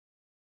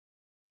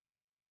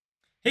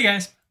Hey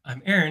guys,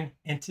 I'm Aaron,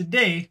 and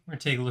today we're going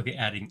to take a look at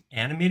adding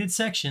animated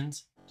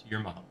sections to your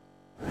model.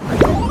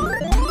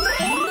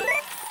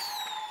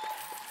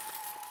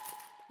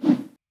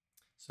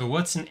 So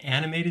what's an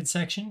animated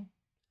section?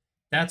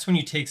 That's when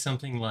you take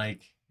something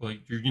like, well,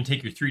 you're going to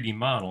take your 3D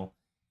model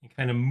and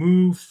kind of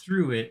move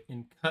through it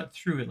and cut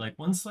through it like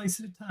one slice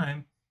at a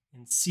time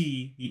and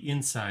see the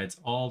insides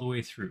all the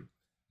way through.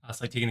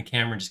 It's like taking a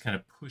camera and just kind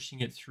of pushing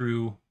it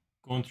through,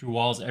 going through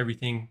walls,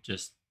 everything,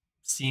 just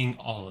seeing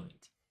all of it.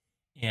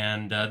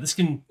 And this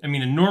can, a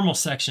normal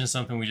section is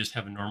something we just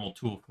have a normal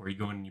tool for. You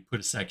go in and you put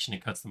a section,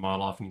 it cuts the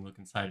model off, and you look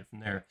inside it from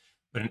there.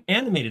 But an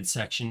animated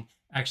section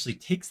actually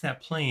takes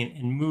that plane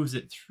and moves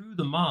it through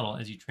the model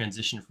as you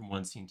transition from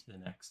one scene to the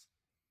next.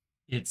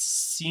 It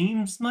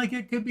seems like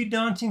it could be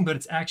daunting, but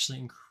it's actually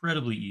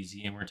incredibly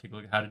easy, and we're going to take a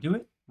look at how to do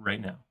it right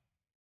now.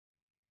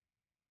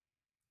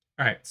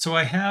 All right, so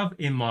I have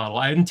a model.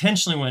 I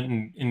intentionally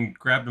went and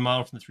grabbed a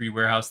model from the 3D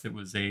warehouse that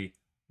was a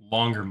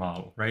longer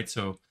model, right?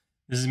 So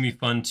this is going to be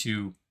fun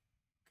to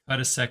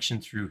cut a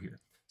section through here.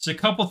 So a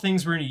couple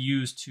things we're going to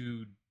use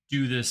to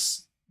do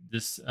this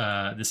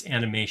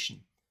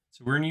animation.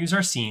 So we're going to use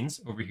our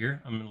scenes over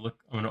here. I'm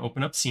going to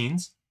open up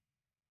scenes,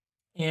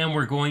 and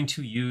we're going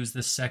to use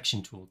the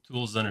section tool.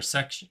 Tools under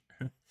section.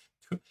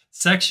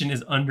 Section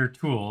is under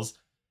tools,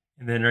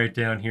 and then right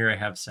down here I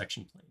have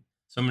section plane.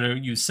 So I'm going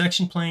to use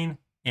section plane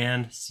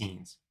and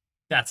scenes.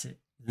 That's it.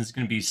 This is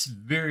going to be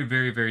very,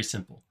 very, very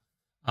simple.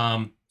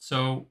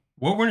 So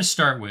what we're going to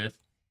start with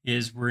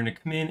is we're going to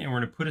come in and we're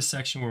going to put a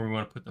section where we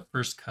want to put the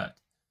first cut.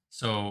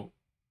 So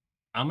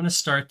I'm going to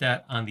start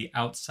that on the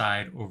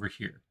outside over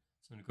here.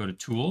 So I'm going to go to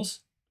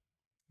Tools.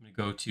 I'm going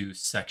to go to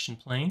Section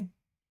Plane,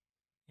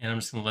 and I'm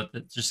just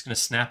going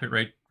to snap it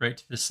right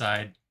to the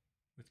side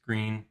with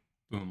green,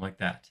 boom, like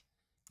that.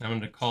 And I'm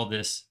going to call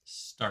this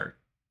Start.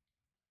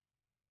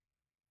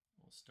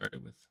 We'll start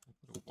it with,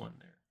 we'll put a 1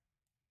 there.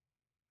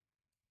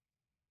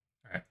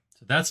 All right,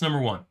 so that's number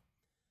 1.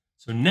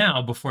 So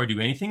now, before I do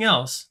anything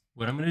else,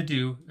 what I'm going to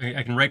do,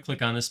 I can right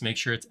click on this, make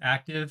sure it's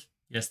active.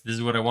 Yes, this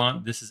is what I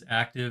want. This is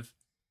active.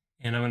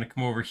 And I'm going to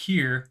come over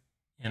here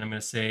and I'm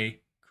going to say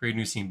create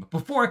new scene. But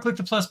before I click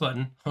the plus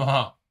button,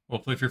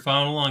 hopefully if you're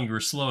following along, you were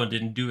slow and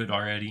didn't do it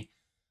already.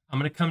 I'm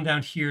going to come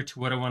down here to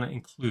what I want to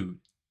include.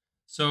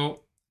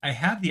 So I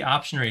have the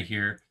option right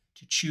here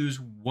to choose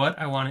what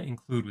I want to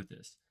include with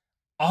this.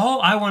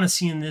 All I want to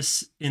see in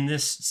this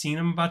scene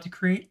I'm about to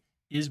create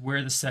is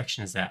where the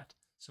section is at.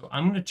 So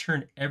I'm going to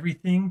turn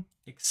everything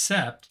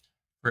except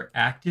for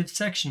active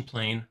section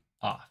plane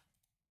off.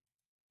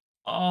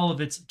 All of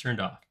it's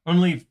turned off. I'm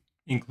going to leave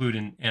include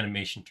an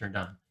animation turned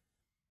on.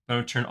 But I'm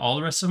going to turn all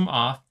the rest of them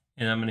off,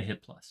 and I'm going to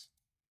hit plus.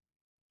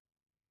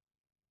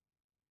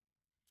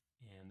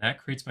 And that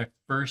creates my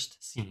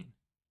first scene.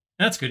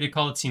 That's good. It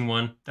called it scene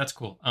 1. That's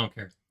cool. I don't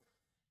care.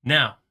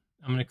 Now,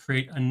 I'm going to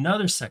create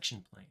another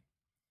section plane.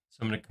 So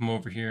I'm going to come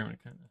over here. I'm going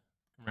to kind of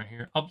come right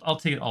here. I'll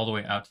take it all the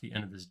way out to the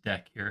end of this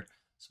deck here.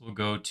 So we'll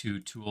go to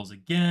Tools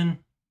again,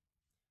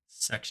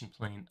 Section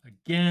Plane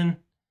again.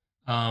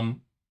 I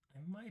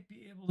might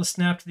be able to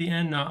snap to the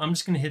end. Now I'm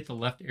just going to hit the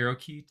left arrow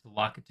key to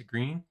lock it to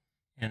green,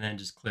 and then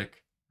just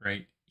click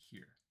right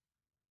here.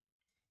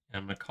 And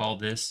I'm going to call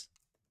this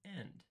end.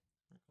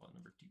 I'm going to call it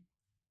number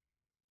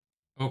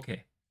 2.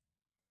 Okay.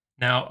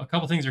 Now a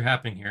couple things are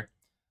happening here.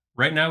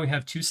 Right now we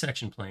have 2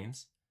 section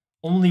planes.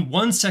 Only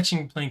one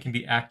section plane can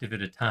be active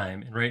at a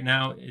time, and right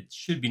now it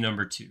should be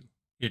number 2.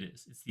 It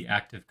is. It's the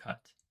active cut.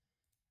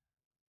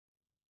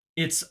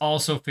 It's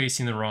also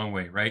facing the wrong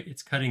way, right?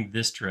 It's cutting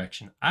this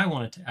direction. I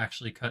want it to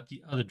actually cut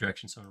the other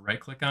direction. So I'm going to right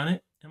click on it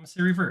and I'm going to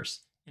say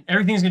reverse, and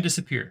everything's going to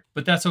disappear,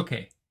 but that's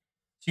okay.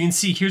 So you can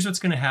see here's what's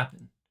going to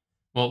happen.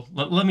 Well,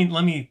 let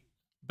me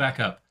back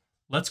up.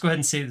 Let's go ahead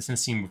and save this in a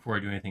scene before I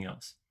do anything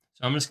else.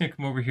 So I'm just going to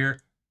come over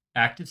here.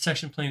 Active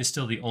section plane is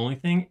still the only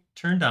thing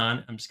turned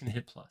on. I'm just going to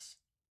hit plus.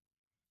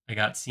 I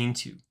got scene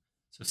 2.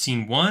 So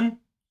scene 1,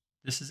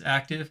 this is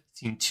active.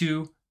 Scene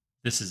 2,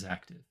 this is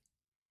active.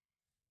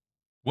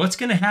 What's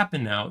going to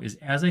happen now is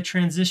as I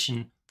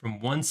transition from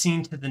one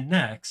scene to the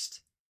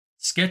next,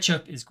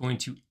 SketchUp is going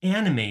to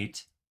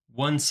animate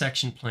one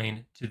section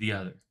plane to the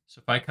other. So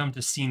if I come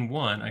to scene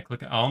 1,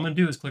 all I'm going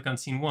to do is click on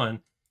scene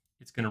 1.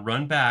 It's going to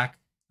run back.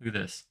 Look at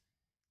this.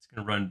 It's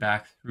going to run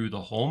back through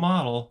the whole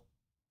model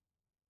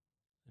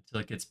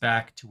until it gets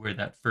back to where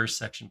that first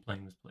section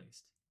plane was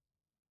placed.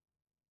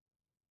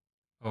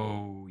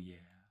 Oh yeah,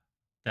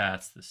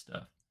 that's the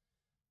stuff.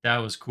 That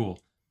was cool.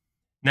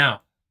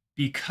 Now,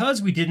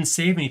 because we didn't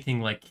save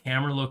anything like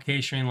camera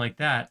location or anything like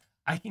that,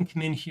 I can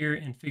come in here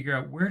and figure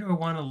out where do I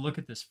want to look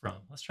at this from.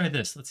 Let's try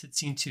this. Let's hit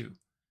scene 2.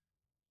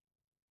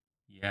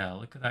 Yeah,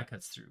 look at that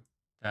cuts through.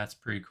 That's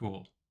pretty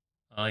cool.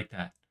 I like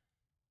that.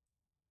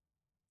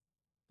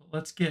 But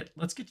let's get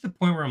to the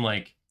point where I'm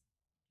like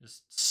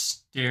just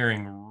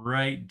staring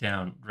right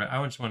down.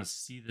 I just want to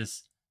see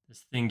this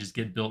thing just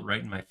get built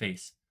right in my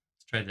face.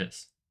 Let's try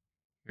this.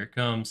 Here it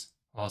comes.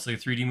 Oh, it's like a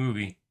 3D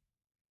movie.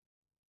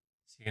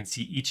 So you can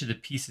see each of the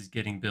pieces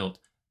getting built.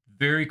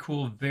 Very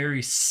cool,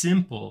 very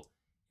simple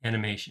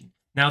animation.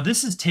 Now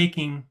this is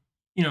taking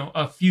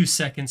a few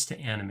seconds to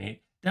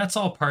animate. That's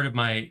all part of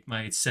my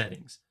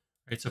settings,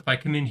 right? So if I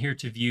come in here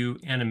to view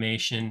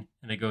animation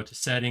and I go to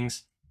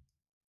settings,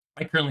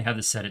 I currently have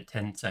this set at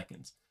 10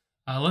 seconds.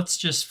 Let's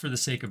just, for the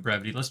sake of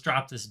brevity, let's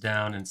drop this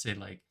down and say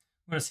like,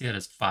 I want to see that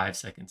as 5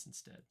 seconds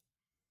instead.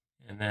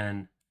 And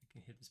then I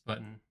can hit this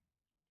button.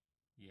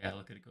 Yeah,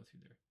 look at it go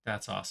through there.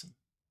 That's awesome.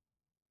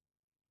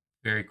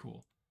 Very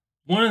cool.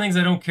 One of the things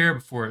I don't care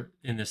before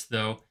in this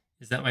though,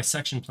 is that my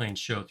section planes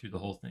show through the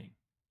whole thing.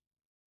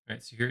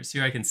 Right, so here, see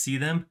how I can see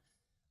them?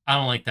 I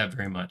don't like that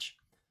very much.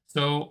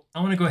 So I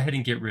want to go ahead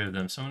and get rid of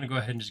them. So I'm going to go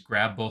ahead and just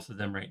grab both of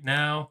them right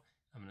now.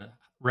 I'm going to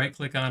right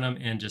click on them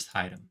and just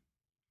hide them.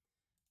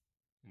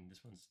 And this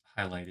one's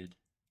highlighted.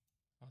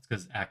 Well, it's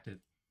because it's active.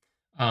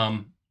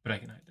 But I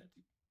can hide that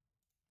too.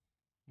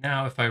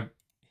 Now if I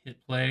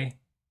hit play,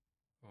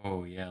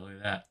 oh yeah, look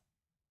at that.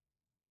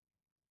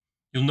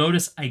 You'll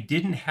notice I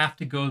didn't have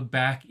to go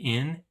back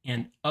in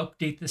and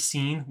update the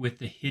scene with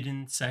the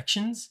hidden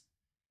sections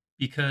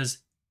because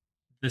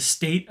the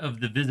state of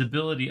the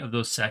visibility of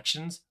those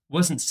sections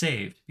wasn't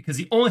saved, because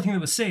the only thing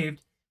that was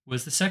saved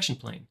was the section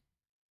plane.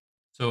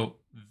 So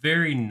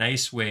very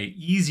nice way,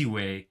 easy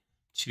way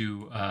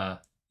to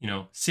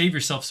save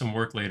yourself some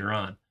work later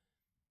on.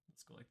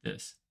 Let's go like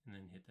this and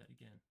then hit that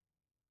again.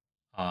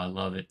 Oh, I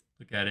love it.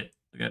 Look at it.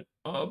 Look at it.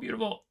 Oh,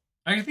 beautiful.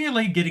 I think I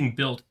like getting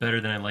built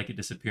better than I like it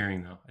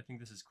disappearing, though. I think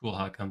this is cool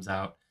how it comes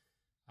out.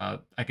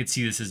 I could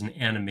see this as an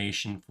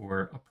animation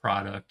for a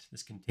product,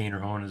 this container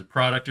hone as a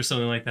product or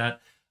something like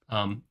that.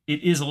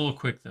 It is a little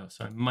quick, though,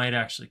 so I might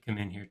actually come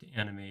in here to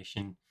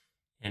animation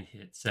and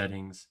hit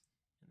settings,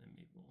 and then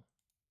maybe we'll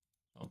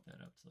bump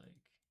that up to like,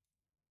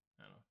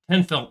 I don't know,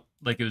 10 felt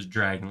like it was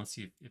dragging. Let's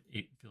see if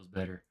 8 feels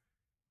better.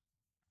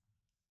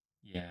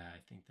 Yeah, I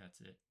think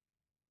that's it.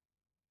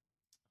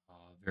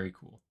 Very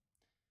cool.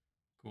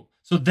 Cool.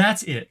 So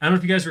that's it. I don't know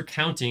if you guys were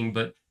counting,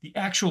 but the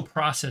actual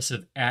process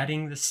of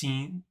adding the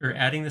scene or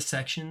adding the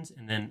sections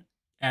and then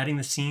adding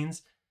the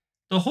scenes,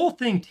 the whole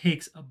thing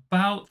takes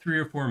about 3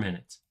 or 4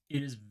 minutes.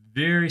 It is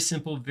very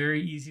simple,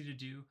 very easy to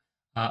do.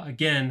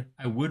 Again,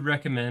 I would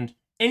recommend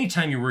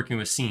anytime you're working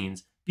with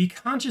scenes, be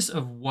conscious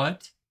of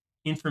what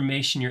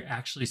information you're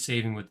actually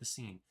saving with the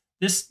scene.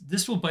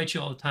 This will bite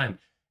you all the time.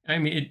 I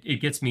mean,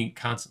 it gets me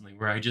constantly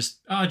where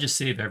I'll just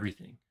save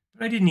everything.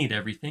 But I didn't need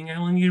everything. I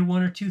only needed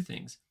 1 or 2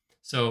 things.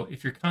 So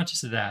if you're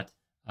conscious of that,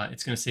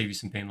 it's going to save you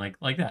some pain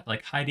like that,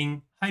 like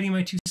hiding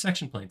my 2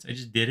 section planes. I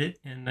just did it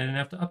and I didn't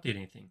have to update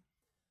anything.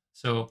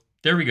 So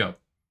there we go.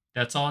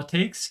 That's all it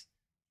takes.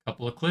 A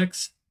couple of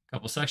clicks, a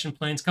couple section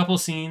planes, couple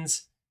of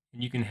scenes,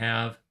 and you can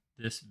have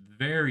this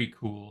very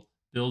cool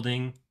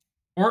building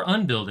or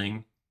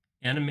unbuilding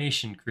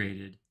animation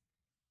created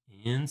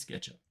in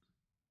SketchUp.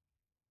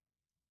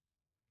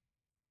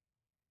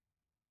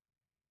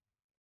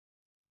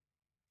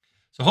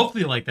 So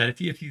hopefully you like that.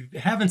 If you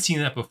haven't seen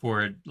that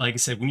before, like I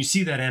said, when you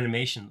see that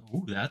animation,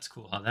 ooh, that's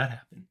cool how that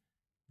happened.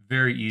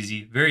 Very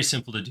easy, very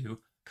simple to do.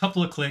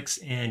 Couple of clicks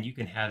and you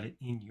can have it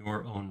in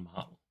your own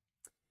model.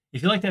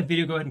 If you like that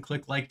video, go ahead and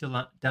click like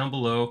down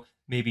below.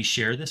 Maybe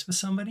share this with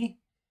somebody.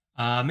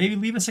 Maybe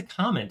leave us a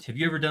comment. Have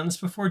you ever done this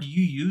before? Do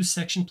you use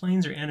section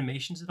planes or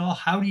animations at all?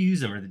 How do you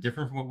use them? Are they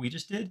different from what we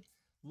just did?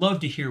 Love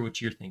to hear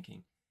what you're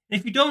thinking. And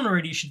if you don't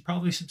already, you should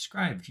probably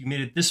subscribe. If you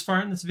made it this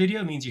far in this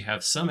video, it means you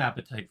have some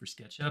appetite for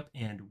SketchUp,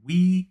 and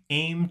we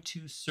aim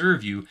to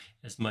serve you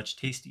as much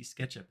tasty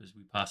SketchUp as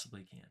we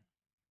possibly can.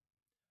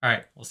 All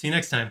right, we'll see you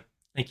next time.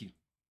 Thank you.